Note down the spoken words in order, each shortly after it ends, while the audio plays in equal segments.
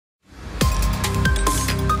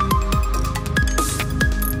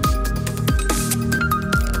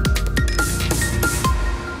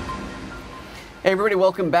Hey everybody,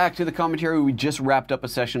 welcome back to the commentary. We just wrapped up a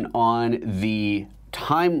session on the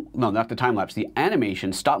the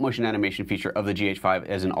animation, stop motion animation feature of the GH5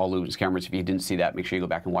 as an all lumix camera. So if you didn't see that, make sure you go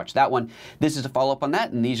back and watch that one. This is a follow-up on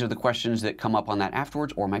that, and these are the questions that come up on that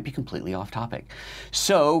afterwards or might be completely off topic.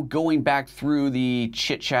 So going back through the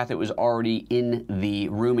chit chat that was already in the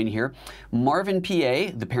room in here, Marvin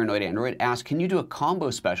PA, the Paranoid Android, asked, can you do a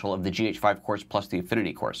combo special of the GH5 course plus the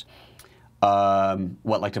Affinity course?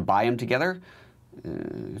 What, like to buy them together?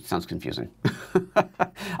 It sounds confusing. I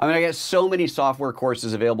mean, I get so many software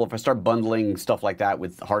courses available. If I start bundling stuff like that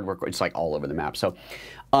with hardware, it's like all over the map. So,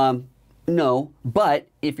 no, but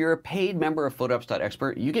if you're a paid member of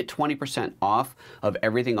PhotoJoseph.expert, you get 20% off of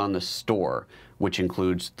everything on the store, which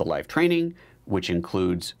includes the live training, which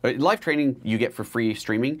includes live training you get for free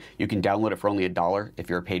streaming. You can download it for only $1 if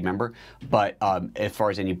you're a paid member. But as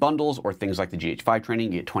far as any bundles or things like the GH5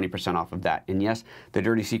 training, you get 20% off of that. And yes, the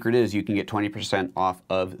dirty secret is you can get 20% off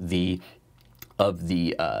of the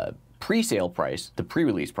pre-sale price, the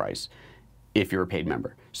pre-release price, if you're a paid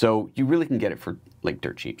member. So you really can get it for like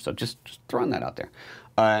dirt cheap. So just throwing that out there.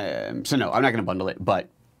 So no, I'm not going to bundle it, but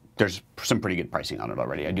there's some pretty good pricing on it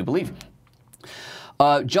already, I do believe.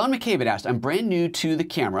 John McCabe had asked, I'm brand new to the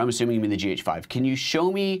camera, I'm assuming you mean the GH5. Can you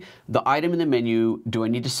show me the item in the menu do I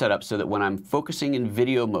need to set up so that when I'm focusing in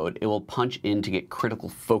video mode, it will punch in to get critical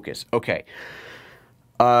focus? Okay.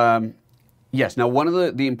 Yes, now one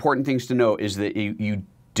of the important things to know is that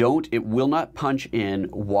it will not punch in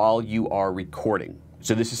while you are recording.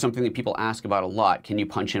 So this is something that people ask about a lot. Can you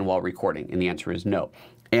punch in while recording? And the answer is no.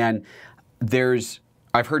 And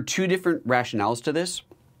I've heard two different rationales to this.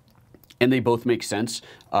 And they both make sense.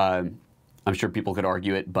 I'm sure people could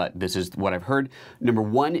argue it, but this is what I've heard. Number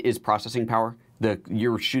one is processing power.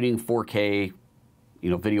 You're shooting 4K,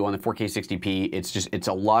 video on the 4K 60p. It's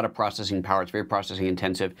a lot of processing power. It's very processing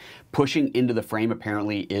intensive. Pushing into the frame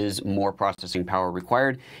apparently is more processing power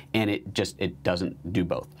required, and it doesn't do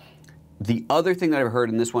both. The other thing that I've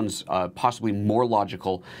heard, and this one's possibly more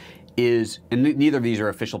logical, is, and neither of these are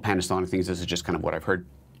official Panasonic things. This is just kind of what I've heard.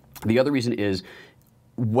 The other reason is,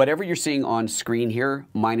 whatever you're seeing on screen here,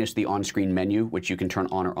 minus the on-screen menu, which you can turn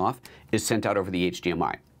on or off, is sent out over the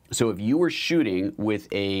HDMI. So if you were shooting with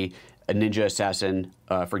a Ninja Assassin,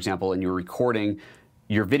 for example, and you're recording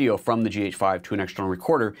your video from the GH5 to an external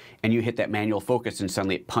recorder, and you hit that manual focus and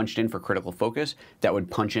suddenly it punched in for critical focus, that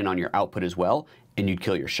would punch in on your output as well, and you'd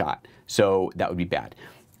kill your shot. So that would be bad.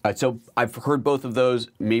 So I've heard both of those.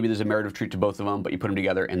 Maybe there's a merit of truth to both of them, but you put them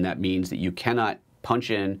together, and that means that you cannot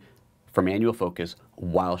punch in for manual focus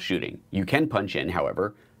while shooting. You can punch in,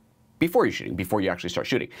 however, before you're shooting, before you actually start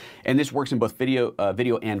shooting. And this works in both video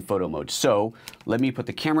and photo mode. So let me put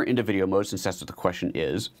the camera into video mode since that's what the question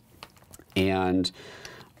is. And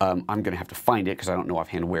I'm going to have to find it because I don't know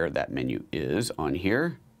offhand where that menu is on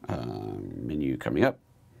here. Menu coming up.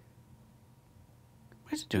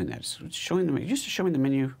 Why is it doing that? It's showing the, used to showing the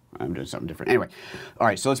menu. I'm doing something different. Anyway, all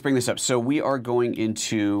right, so let's bring this up. So we are going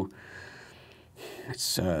into, let's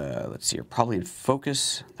see here, probably in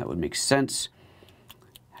focus. That would make sense.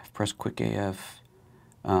 Press quick AF.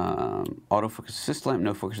 Autofocus assist lamp,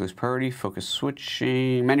 no focus release priority, focus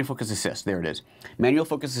switching, manual focus assist. There it is. Manual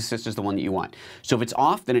focus assist is the one that you want. So if it's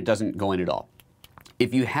off, then it doesn't go in at all.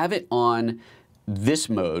 If you have it on this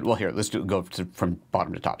mode, well here, let's go from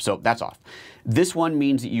bottom to top. So that's off. This one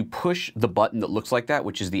means that you push the button that looks like that,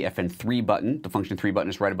 which is the FN3 button. The function 3 button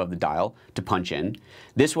is right above the dial to punch in.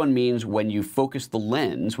 This one means when you focus the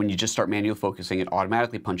lens, when you just start manual focusing, it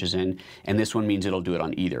automatically punches in. And this one means it'll do it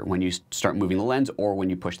on either, when you start moving the lens or when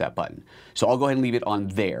you push that button. So I'll go ahead and leave it on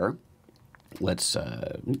there. Let's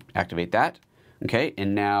activate that. Okay,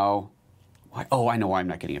 and now, oh, I know why I'm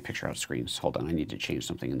not getting a picture out of screens. Hold on, I need to change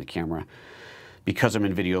something in the camera. Because I'm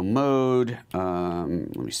in video mode, let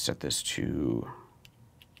me set this to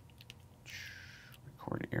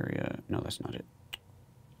record area. No, that's not it.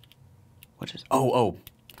 What is, oh,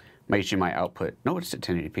 my HDMI output. No, it's at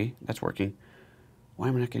 1080p. That's working. Why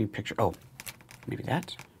am I not getting picture? Oh, maybe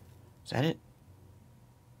that? Is that it?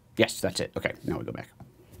 Yes, that's it. Okay, now we go back.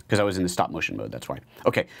 Because I was in the stop motion mode, that's why.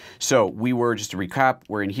 Okay, so we were, just to recap,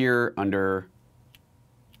 we're in here under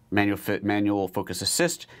manual focus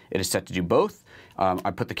assist. It is set to do both.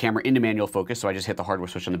 I put the camera into manual focus, so I just hit the hardware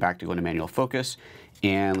switch on the back to go into manual focus.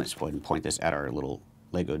 And let's go ahead and point this at our little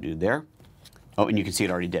Lego dude there. Oh, and you can see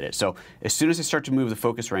it already did it. So as soon as I start to move the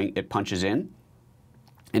focus ring, it punches in.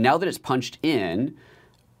 And now that it's punched in,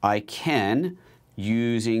 I can,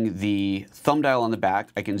 using the thumb dial on the back,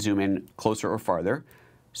 I can zoom in closer or farther.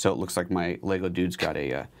 So it looks like my Lego dude's got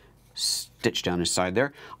a stitch down his side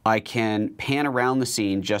there. I can pan around the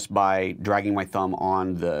scene just by dragging my thumb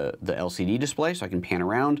on the LCD display, so I can pan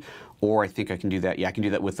around, or I think I can do that. Yeah, I can do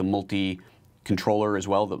that with the multi-controller as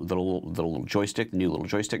well, the little joystick, the new little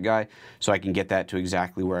joystick guy, so I can get that to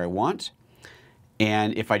exactly where I want.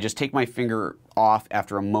 And if I just take my finger off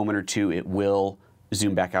after a moment or two, it will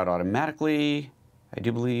zoom back out automatically. I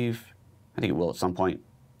do believe, I think it will at some point.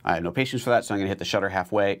 I have no patience for that, so I'm going to hit the shutter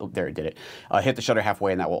halfway. Oh, there, it did it. Hit the shutter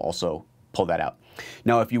halfway, and that will also pull that out.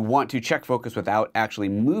 Now, if you want to check focus without actually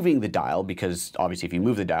moving the dial, because obviously if you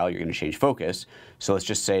move the dial, you're going to change focus. So let's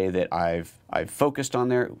just say that I've focused on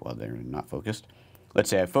there. Well, they're not focused. Let's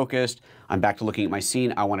say I've focused. I'm back to looking at my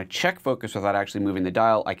scene. I want to check focus without actually moving the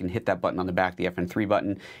dial. I can hit that button on the back, the FN3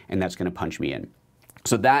 button, and that's going to punch me in.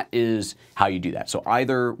 So that is how you do that. So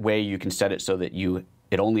either way, you can set it so that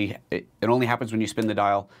it only happens when you spin the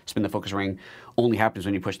dial, spin the focus ring, only happens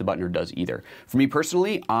when you push the button, or does either. For me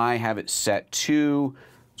personally, I have it set to,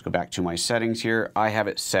 let's go back to my settings here. I have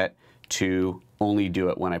it set to only do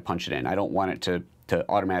it when I punch it in. I don't want it to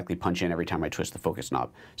automatically punch in every time I twist the focus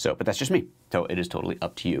knob. So, but that's just me. So it is totally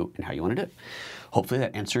up to you and how you want to do it. Hopefully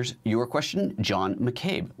that answers your question, John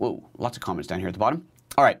McCabe. Whoa, lots of comments down here at the bottom.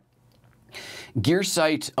 All right.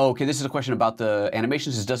 Gearsight, okay, this is a question about the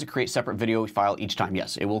animations. Does it create separate video file each time?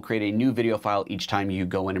 Yes, it will create a new video file each time you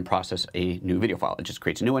go in and process a new video file. It just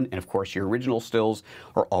creates a new one, and of course your original stills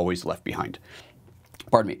are always left behind.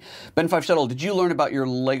 Pardon me. Ben5 Shuttle, did you learn about your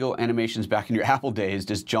Lego animations back in your Apple days?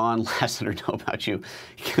 Does John Lasseter know about you?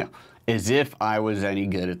 As if I was any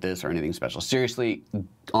good at this or anything special. Seriously,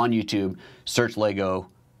 on YouTube, search Lego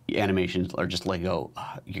animations or just Lego,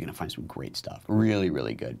 you're gonna find some great stuff. Really,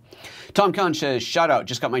 really good. Tom Kahn says, shout out,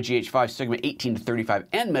 just got my GH5 Sigma 18 to 35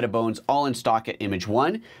 and Metabones all in stock at Image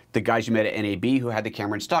One. The guys you met at NAB who had the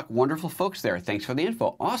camera in stock. Wonderful folks there. Thanks for the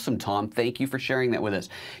info. Awesome, Tom. Thank you for sharing that with us.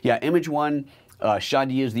 Yeah, Image One,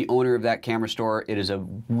 Shadi is the owner of that camera store. It is a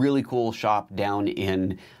really cool shop down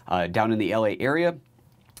in the LA area.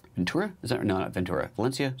 Ventura? Is that, no, not Ventura,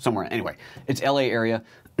 Valencia? Somewhere. Anyway, it's LA area,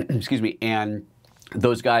 excuse me, and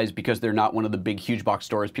those guys, because they're not one of the big huge box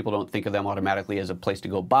stores, people don't think of them automatically as a place to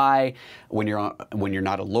go buy when you're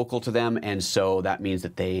not a local to them, and so that means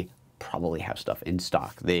that they probably have stuff in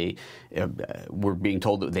stock. They were being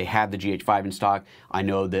told that they had the GH5 in stock. I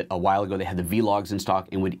know that a while ago they had the vlogs in stock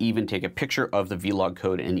and would even take a picture of the vlog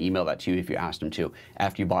code and email that to you if you asked them to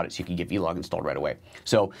after you bought it, so you could get vlog installed right away.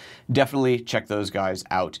 So definitely check those guys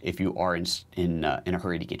out if you are in a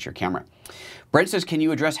hurry to get your camera. Brent says, can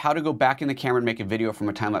you address how to go back in the camera and make a video from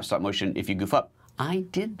a time-lapse stop motion if you goof up? I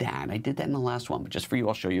did that. I did that in the last one, but just for you,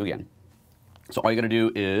 I'll show you again. So all you gotta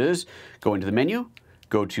do is go into the menu,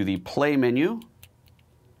 go to the play menu,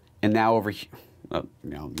 and now over here, oh,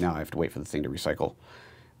 now I have to wait for the thing to recycle.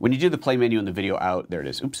 When you do the play menu and the video out, there it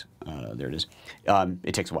is. Oops, there it is.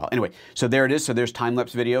 It takes a while. Anyway, so there it is. So there's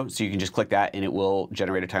time-lapse video. So you can just click that and it will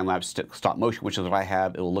generate a time-lapse stop motion, which is what I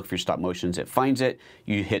have. It will look for your stop motions. It finds it.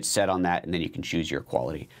 You hit set on that and then you can choose your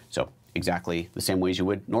quality. So exactly the same way as you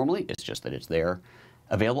would normally. It's just that it's there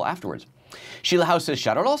available afterwards. Sheila House says,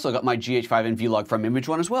 shout out, also got my GH5 and vlog from Image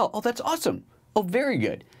One as well. Oh, that's awesome. Oh, very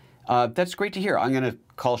good. That's great to hear. I'm going to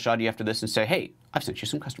call Shadi after this and say, hey, I've sent you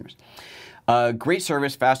some customers. Great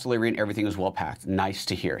service, fast delivery, and everything is well packed. Nice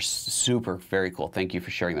to hear. Super, very cool. Thank you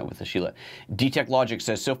for sharing that with us, Sheila. DTech Logic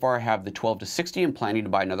says, so far I have the 12 to 60 and planning to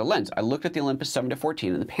buy another lens. I looked at the Olympus 7 to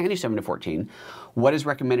 14 and the Panasonic 7 to 14. What is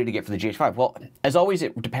recommended to get for the GH5? Well, as always,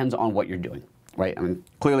 it depends on what you're doing, right? I mean,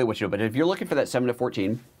 clearly what you do. But if you're looking for that 7 to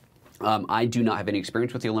 14, I do not have any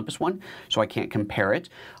experience with the Olympus one, so I can't compare it.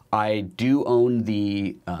 I do own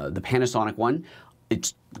the Panasonic one.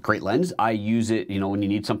 It's a great lens. I use it, when you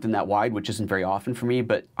need something that wide, which isn't very often for me,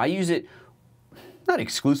 but I use it not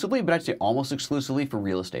exclusively, but I'd say almost exclusively for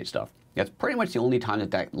real estate stuff. That's pretty much the only time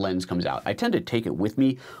that lens comes out. I tend to take it with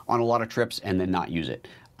me on a lot of trips and then not use it.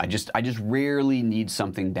 I just rarely need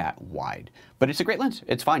something that wide, but it's a great lens.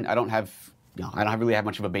 It's fine. I don't really have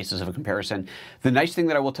much of a basis of a comparison. The nice thing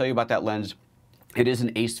that I will tell you about that lens, it is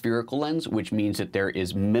an aspherical lens, which means that there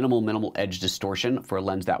is minimal edge distortion for a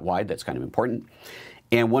lens that wide. That's kind of important.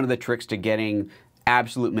 And one of the tricks to getting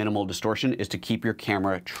absolute minimal distortion is to keep your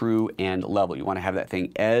camera true and level. You want to have that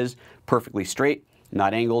thing as perfectly straight,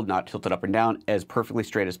 not angled, not tilted up and down, as perfectly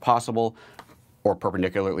straight as possible, or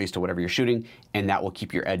perpendicular at least to whatever you're shooting, and that will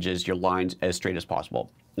keep your edges, your lines as straight as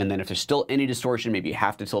possible. And then if there's still any distortion, maybe you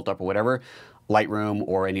have to tilt up or whatever, Lightroom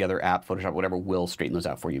or any other app, Photoshop, whatever, will straighten those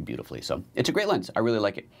out for you beautifully. So it's a great lens. I really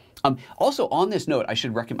like it. Also on this note, I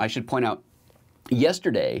should point out,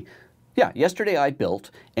 yesterday I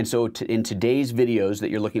built, and so in today's videos that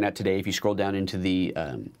you're looking at today, if you scroll down into the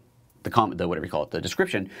whatever you call it, the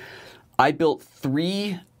description, I built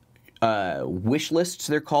 3 wish lists,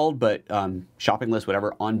 they're called, but shopping lists,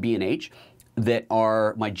 whatever, on B&H that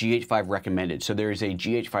are my GH5 recommended. So there's a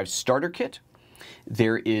GH5 starter kit,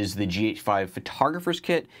 there is the GH5 photographer's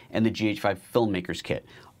kit, and the GH5 filmmaker's kit.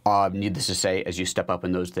 Needless to say, as you step up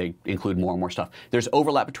in those, they include more and more stuff. There's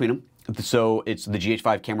overlap between them. So it's the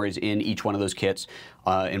GH5 camera is in each one of those kits.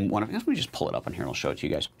 And let me just pull it up on here and I'll show it to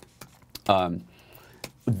you guys. One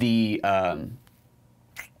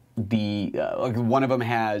of them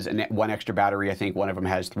has 1 extra battery, I think. One of them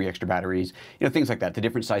has 3 extra batteries. You know, things like that. The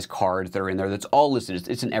different size cards that are in there. That's all listed.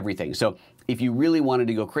 It's in everything. So if you really wanted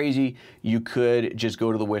to go crazy, you could just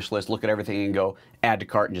go to the wish list, look at everything, and go add to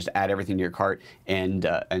cart, and just add everything to your cart, and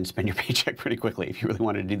spend your paycheck pretty quickly if you really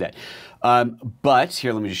wanted to do that. But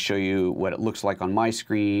here, let me just show you what it looks like on my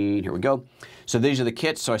screen. Here we go. So these are the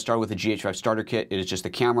kits. So I started with the GH5 starter kit. It is just the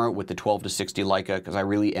camera with the 12 to 60 Leica, because I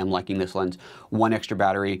really am liking this lens. 1 extra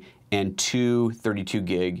battery and 2 32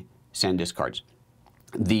 gig SanDisk cards.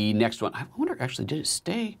 The next one, I wonder, actually, did it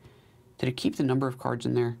stay? Did it keep the number of cards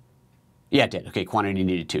in there? Yeah, it did. Okay, quantity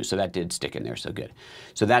needed 2, so that did stick in there, so good.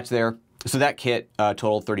 So that's there. So that kit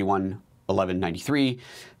totaled $31,1193.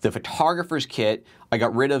 The photographer's kit, I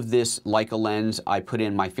got rid of this Leica lens. I put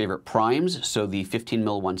in my favorite primes, so the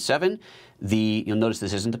 15mm 1.7. You'll notice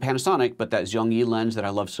this isn't the Panasonic, but that Zhongyi lens that I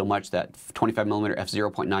love so much, that 25mm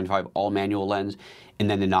f/0.95 all manual lens, and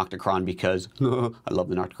then the Nocticron, because I love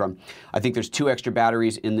the Nocticron. I think there's 2 extra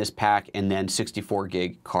batteries in this pack, and then 64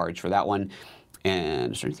 gig cards for that one.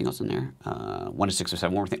 And is there anything else in there? 1 to 6 or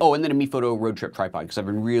 7, one more thing. Oh, and then a MiPhoto road trip tripod, because I've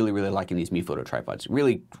been really, really liking these MiPhoto tripods.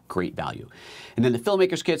 Really great value. And then the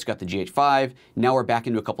filmmaker's kit's got the GH5. Now we're back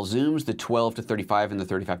into a couple zooms, the 12 to 35 and the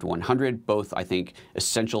 35 to 100. Both, I think,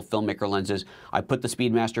 essential filmmaker lenses. I put the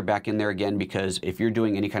Speedmaster back in there again, because if you're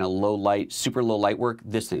doing any kind of low light, super low light work,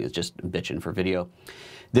 this thing is just bitching for video.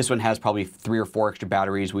 This one has probably 3 or 4 extra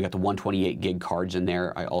batteries. We got the 128 gig cards in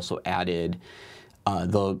there. I also added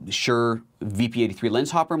the Shure VP83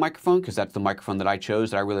 lens hopper microphone, because that's the microphone that I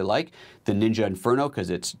chose that I really like. The Ninja Inferno,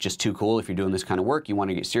 because it's just too cool if you're doing this kind of work. You want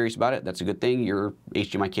to get serious about it. That's a good thing. Your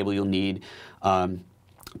HDMI cable you'll need.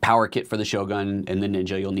 Power kit for the Shogun and the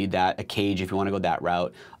Ninja, you'll need that. A cage if you want to go that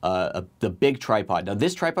route. The big tripod. Now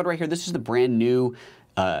this tripod right here, this is the brand new,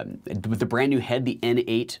 with the brand new head, the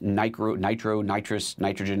N8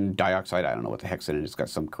 nitrogen dioxide. I don't know what the heck's in it. It's got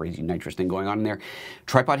some crazy nitrous thing going on in there.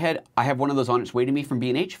 Tripod head. I have one of those on its way to me from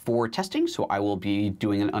B&H for testing, so I will be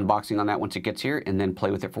doing an unboxing on that once it gets here, and then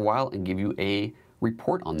play with it for a while and give you a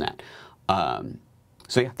report on that.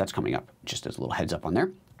 So yeah, that's coming up, just as a little heads up on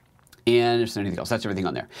there. And if there's anything else, that's everything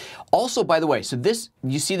on there. Also, by the way, so this,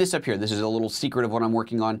 you see this up here, this is a little secret of what I'm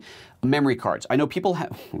working on. Memory cards. I know people have,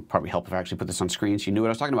 it would probably help if I actually put this on screen so you knew what I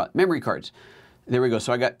was talking about. Memory cards. There we go.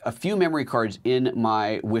 So I got a few memory cards in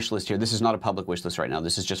my wish list here. This is not a public wish list right now.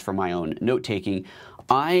 This is just for my own note taking.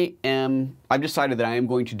 I've decided that I am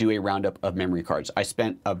going to do a roundup of memory cards. I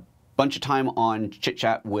spent a bunch of time on Chit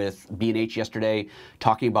Chat with B&H yesterday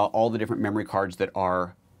talking about all the different memory cards that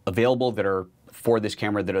are available, that are for this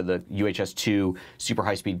camera, that are the UHS-2 super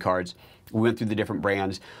high-speed cards. We went through the different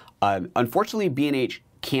brands. Unfortunately, B&H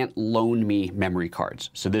can't loan me memory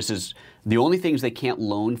cards. So this is the only things they can't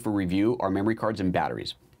loan for review are memory cards and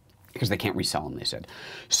batteries, because they can't resell them, they said.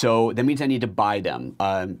 So that means I need to buy them.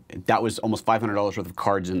 That was almost $500 worth of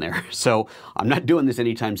cards in there. So I'm not doing this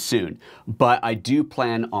anytime soon, but I do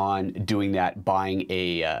plan on doing that, buying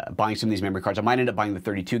some of these memory cards. I might end up buying the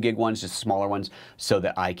 32 gig ones, just smaller ones, so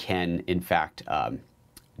that I can, in fact,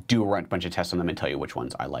 do a bunch of tests on them and tell you which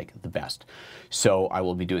ones I like the best. So I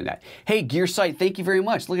will be doing that. Hey, Gearsight, thank you very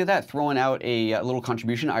much. Look at that, throwing out a little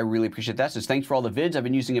contribution. I really appreciate that. Says, thanks for all the vids. I've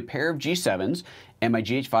been using a pair of G7s, and my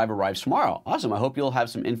GH5 arrives tomorrow. Awesome. I hope you'll have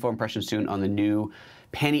some info impressions soon on the new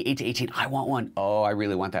Panny 8-18. I want one. Oh, I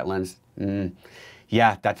really want that lens.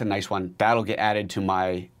 Yeah, that's a nice one. That'll get added to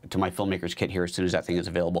my filmmaker's kit here as soon as that thing is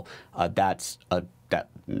available.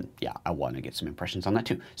 Yeah, I want to get some impressions on that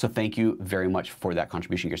too. So thank you very much for that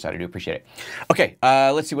contribution, Gearsight. I do appreciate it. Okay,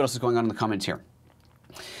 let's see what else is going on in the comments here.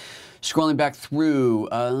 Scrolling back through,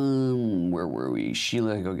 where were we?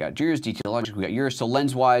 Sheila, we got yours. Detail Logic, we got yours. So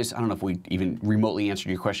lens-wise, I don't know if we even remotely answered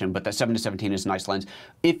your question, but that 7 to 17 is a nice lens.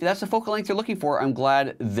 If that's the focal length you're looking for, I'm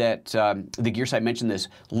glad that the Gearsight mentioned this.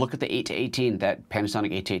 Look at the 8 to 18, that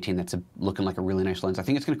Panasonic 8 to 18. That's looking like a really nice lens. I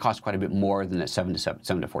think it's going to cost quite a bit more than that 7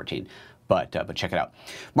 to 14. But check it out.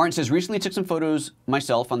 Martin says, recently took some photos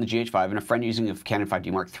myself on the GH5 and a friend using a Canon 5D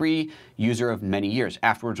Mark III, user of many years.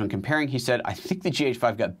 Afterwards, when comparing, he said, I think the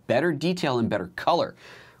GH5 got better detail and better color.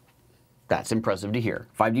 That's impressive to hear.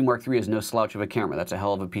 5D Mark III is no slouch of a camera. That's a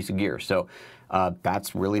hell of a piece of gear. So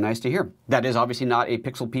That's really nice to hear. That is obviously not a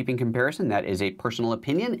pixel peeping comparison. That is a personal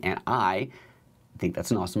opinion, and I think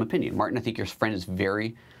that's an awesome opinion. Martin, I think your friend is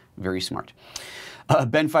very, very smart.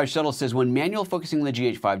 Ben5 Shuttle says, when manual focusing the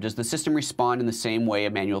GH5, does the system respond in the same way a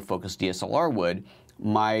manual focus DSLR would?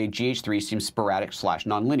 My GH3 seems sporadic /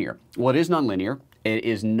 nonlinear. Well, it is nonlinear. It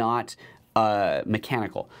is not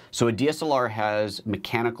mechanical. So a DSLR has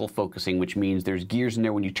mechanical focusing, which means there's gears in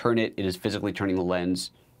there. When you turn it, it is physically turning the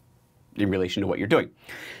lens in relation to what you're doing.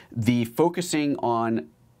 The focusing on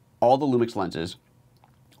all the Lumix lenses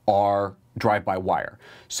are drive-by-wire.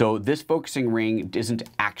 So this focusing ring isn't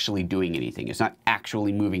actually doing anything. It's not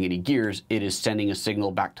actually moving any gears. It is sending a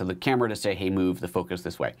signal back to the camera to say, hey, move the focus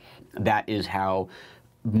this way. That is how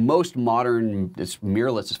most modern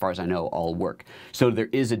mirrorless, as far as I know, all work. So there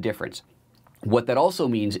is a difference. What that also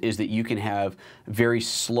means is that you can have very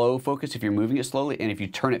slow focus if you're moving it slowly, and if you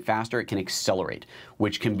turn it faster, it can accelerate,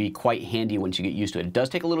 which can be quite handy once you get used to it. It does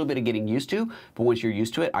take a little bit of getting used to, but once you're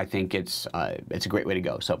used to it, I think it's a great way to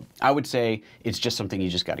go. So I would say it's just something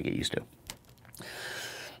you just got to get used to.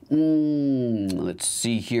 Let's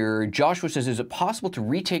see here. Joshua says, is it possible to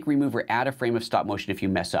retake, remove, or add a frame of stop motion if you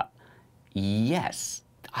mess up? Yes,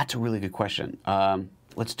 that's a really good question.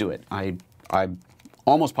 Let's do it. I'm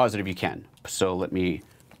almost positive you can. So let's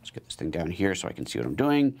get this thing down here so I can see what I'm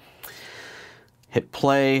doing. Hit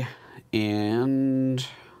play and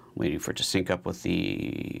waiting for it to sync up with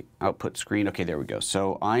the output screen. Okay, there we go.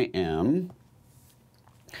 So I am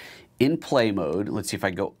in play mode. Let's see if I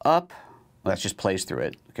go up. Well, that just plays through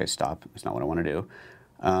it. Okay, stop. That's not what I want to do.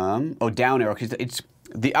 Oh, down arrow, because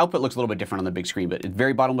the output looks a little bit different on the big screen, but at the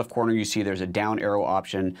very bottom left corner, you see there's a down arrow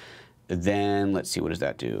option. Then let's see, what does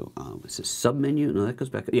that do? Is this submenu? No, that goes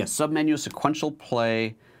back. Yeah, submenu, sequential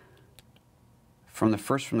play from the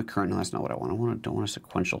current. No, that's not what I want. Don't want a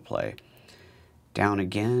sequential play. Down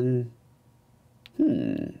again.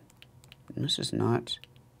 This is not.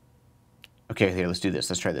 Okay, here, let's do this.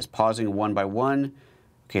 Let's try this. Pausing one by one.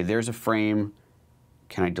 Okay, there's a frame.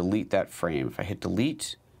 Can I delete that frame? If I hit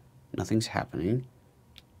delete, nothing's happening.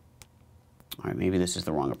 All right, maybe this is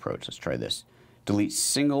the wrong approach. Let's try this. Delete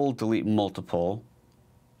single, delete multiple.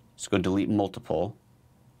 Let's go delete multiple.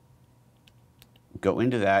 Go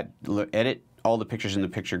into that, edit all the pictures in the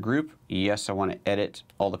picture group. Yes, I want to edit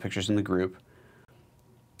all the pictures in the group.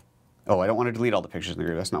 Oh, I don't want to delete all the pictures in the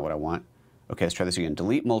group. That's not what I want. Okay, let's try this again.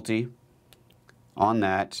 Delete multi. On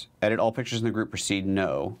that, edit all pictures in the group, proceed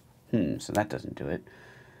no. So that doesn't do it.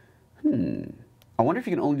 I wonder if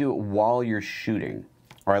you can only do it while you're shooting.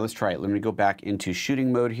 All right, let's try it. Let me go back into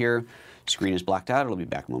shooting mode here. Screen is blacked out. It'll be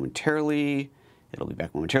back momentarily. It'll be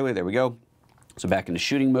back momentarily. There we go. So back into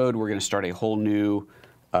shooting mode. We're going to start a whole new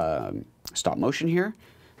stop motion here.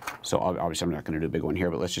 So obviously I'm not going to do a big one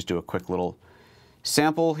here, but let's just do a quick little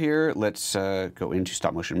sample here. Let's go into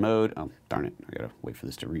stop motion mode. Oh, darn it. I got to wait for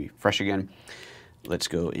this to refresh again. Let's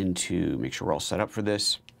go into, make sure we're all set up for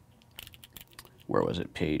this. Where was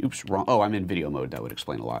it? Page, oops, wrong. Oh, I'm in video mode. That would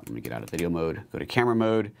explain a lot. Let me get out of video mode, go to camera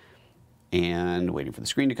mode, and waiting for the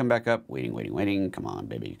screen to come back up. Waiting, waiting, waiting. Come on,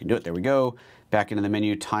 baby, you can do it. There we go. Back into the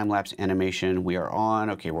menu, time-lapse animation. We are on.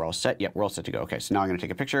 Okay, we're all set. Yep, we're all set to go. Okay, so now I'm going to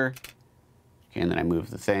take a picture. Okay, and then I move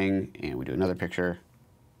the thing, and we do another picture.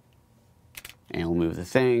 And we'll move the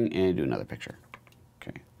thing and do another picture.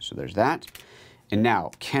 Okay, so there's that. And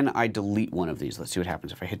now, can I delete one of these? Let's see what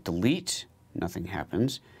happens. If I hit delete, nothing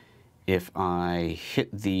happens. If I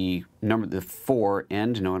hit the number, the 4,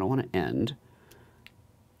 end, no, I don't want to end.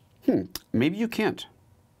 Maybe you can't.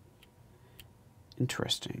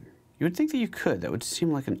 Interesting. You would think that you could. That would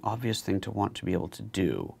seem like an obvious thing to want to be able to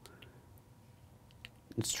do.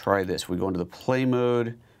 Let's try this. We go into the play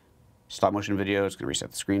mode, stop motion video. It's going to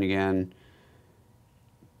reset the screen again.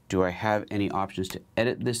 Do I have any options to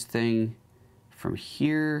edit this thing from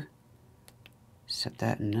here? Set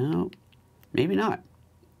that? No. Maybe not.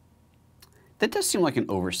 That does seem like an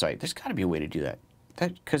oversight. There's got to be a way to do that.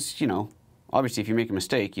 Because, you know, obviously if you make a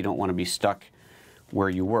mistake, you don't want to be stuck where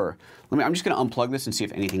you were. I'm just going to unplug this and see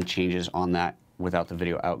if anything changes on that without the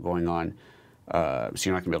video out going on. So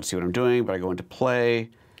you're not going to be able to see what I'm doing, but I go into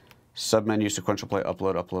play, submenu, sequential play,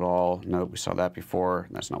 upload, upload all. Nope, we saw that before.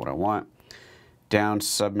 That's not what I want. Down,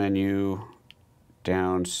 submenu,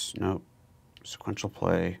 down, nope, sequential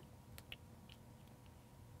play.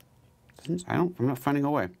 I'm not finding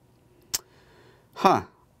a way. Huh.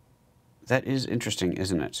 That is interesting,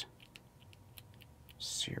 isn't it? Let's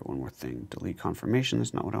see here, one more thing. Delete confirmation.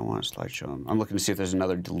 That's not what I want. Slideshow. I'm looking to see if there's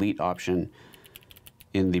another delete option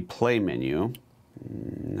in the play menu.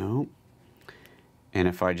 No. And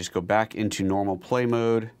if I just go back into normal play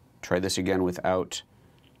mode, try this again without,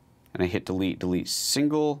 and I hit delete, delete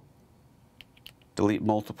single, delete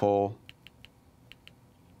multiple.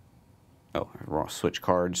 Oh, raw switch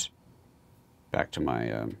cards. Back to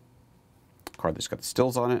my card that's got the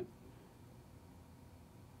stills on it.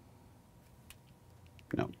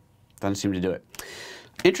 No, doesn't seem to do it.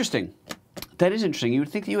 Interesting. That is interesting. You would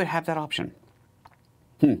think that you would have that option.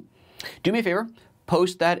 Do me a favor,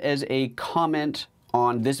 post that as a comment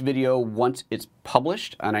on this video once it's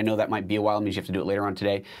published, and I know that might be a while, it means you have to do it later on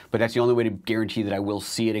today, but that's the only way to guarantee that I will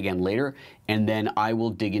see it again later, and then I will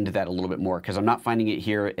dig into that a little bit more, because I'm not finding it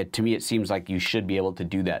here. To me, it seems like you should be able to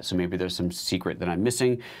do that, so maybe there's some secret that I'm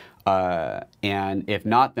missing, and if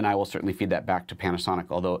not, then I will certainly feed that back to Panasonic,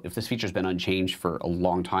 although if this feature's been unchanged for a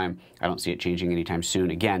long time, I don't see it changing anytime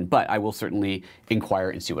soon again, but I will certainly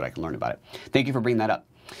inquire and see what I can learn about it. Thank you for bringing that up.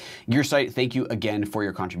 Gearsight, thank you again for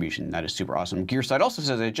your contribution. That is super awesome. Gearsight also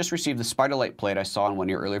says, I just received the Spiderlight plate I saw in one of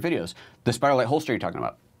your earlier videos. The Spiderlight holster you're talking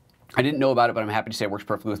about. I didn't know about it, but I'm happy to say it works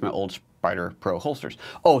perfectly with my old Spider Pro holsters.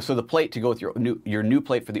 Oh, so the plate to go with your new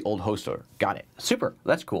plate for the old holster. Got it. Super.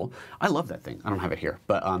 That's cool. I love that thing. I don't have it here,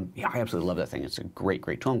 but yeah, I absolutely love that thing. It's a great,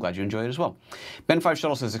 great tool. I'm glad you enjoy it as well. Ben5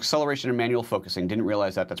 Shuttle says, acceleration and manual focusing. Didn't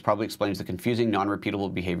realize that. That's probably explains the confusing,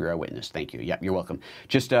 non-repeatable behavior I witnessed. Thank you. Yeah, you're welcome.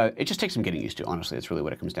 Just it just takes some getting used to, honestly. That's really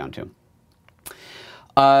what it comes down to.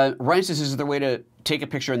 Ryan says, is there a way to take a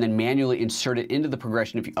picture and then manually insert it into the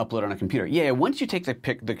progression if you upload on a computer? Yeah, once you take the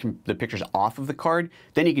pictures off of the card,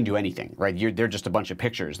 then you can do anything, right? They're just a bunch of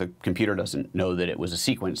pictures. The computer doesn't know that it was a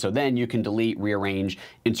sequence. So then you can delete, rearrange,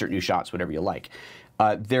 insert new shots, whatever you like.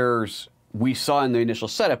 We saw in the initial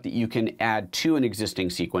setup that you can add to an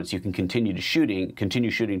existing sequence. You can continue shooting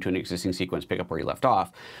to an existing sequence, pick up where you left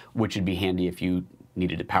off, which would be handy if you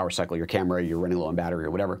needed to power cycle your camera, you're running low on battery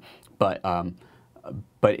or whatever.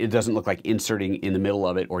 But it doesn't look like inserting in the middle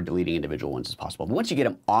of it or deleting individual ones is possible. But once you get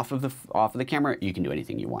them off of the camera, you can do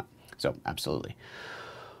anything you want. So absolutely.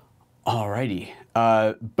 Alrighty.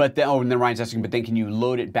 But then, and then Ryan's asking, but then can you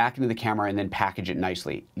load it back into the camera and then package it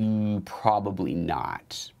nicely? Probably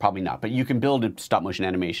not. Probably not. But you can build a stop motion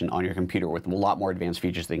animation on your computer with a lot more advanced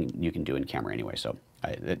features than you can do in camera anyway. So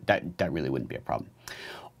that really wouldn't be a problem.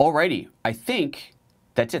 Alrighty. I think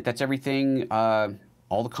that's it. That's everything.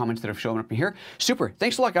 All the comments that have shown up here. Super.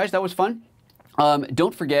 Thanks a lot, guys. That was fun.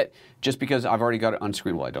 Don't forget, just because I've already got it on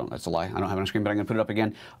screen, well, I don't, that's a lie. I don't have it on screen, but I'm going to put it up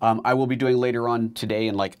again. I will be doing later on today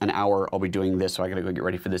in like an hour, I'll be doing this, so I got to go get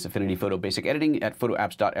ready for this Affinity Photo Basic Editing at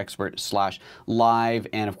photoapps.expert/live.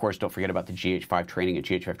 And of course, don't forget about the GH5 training at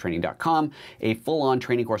gh5training.com, a full-on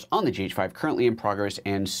training course on the GH5 currently in progress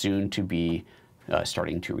and soon to be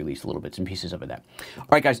starting to release little bits and pieces of that. All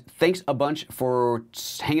right, guys, thanks a bunch for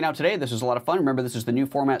hanging out today. This was a lot of fun. Remember, this is the new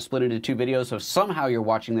format split into 2 videos, so if somehow you're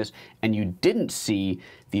watching this and you didn't see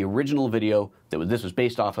the original video that this was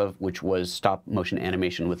based off of, which was stop motion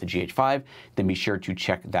animation with the GH5, then be sure to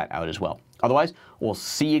check that out as well. Otherwise, we'll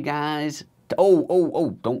see you guys.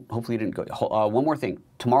 Hopefully you didn't go. One more thing.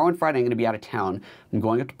 Tomorrow and Friday, I'm going to be out of town. I'm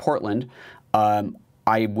going up to Portland.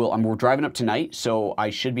 We're driving up tonight, so I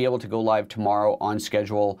should be able to go live tomorrow on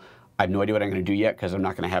schedule. I have no idea what I'm going to do yet because I'm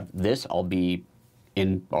not going to have this. I'll be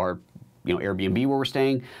in our Airbnb where we're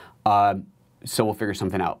staying, so we'll figure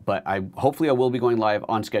something out. But hopefully I will be going live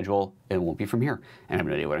on schedule. It won't be from here, and I have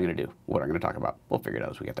no idea what I'm going to do, what I'm going to talk about. We'll figure it out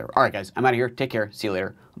as we get there. All right, guys, I'm out of here. Take care. See you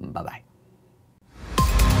later. Bye-bye.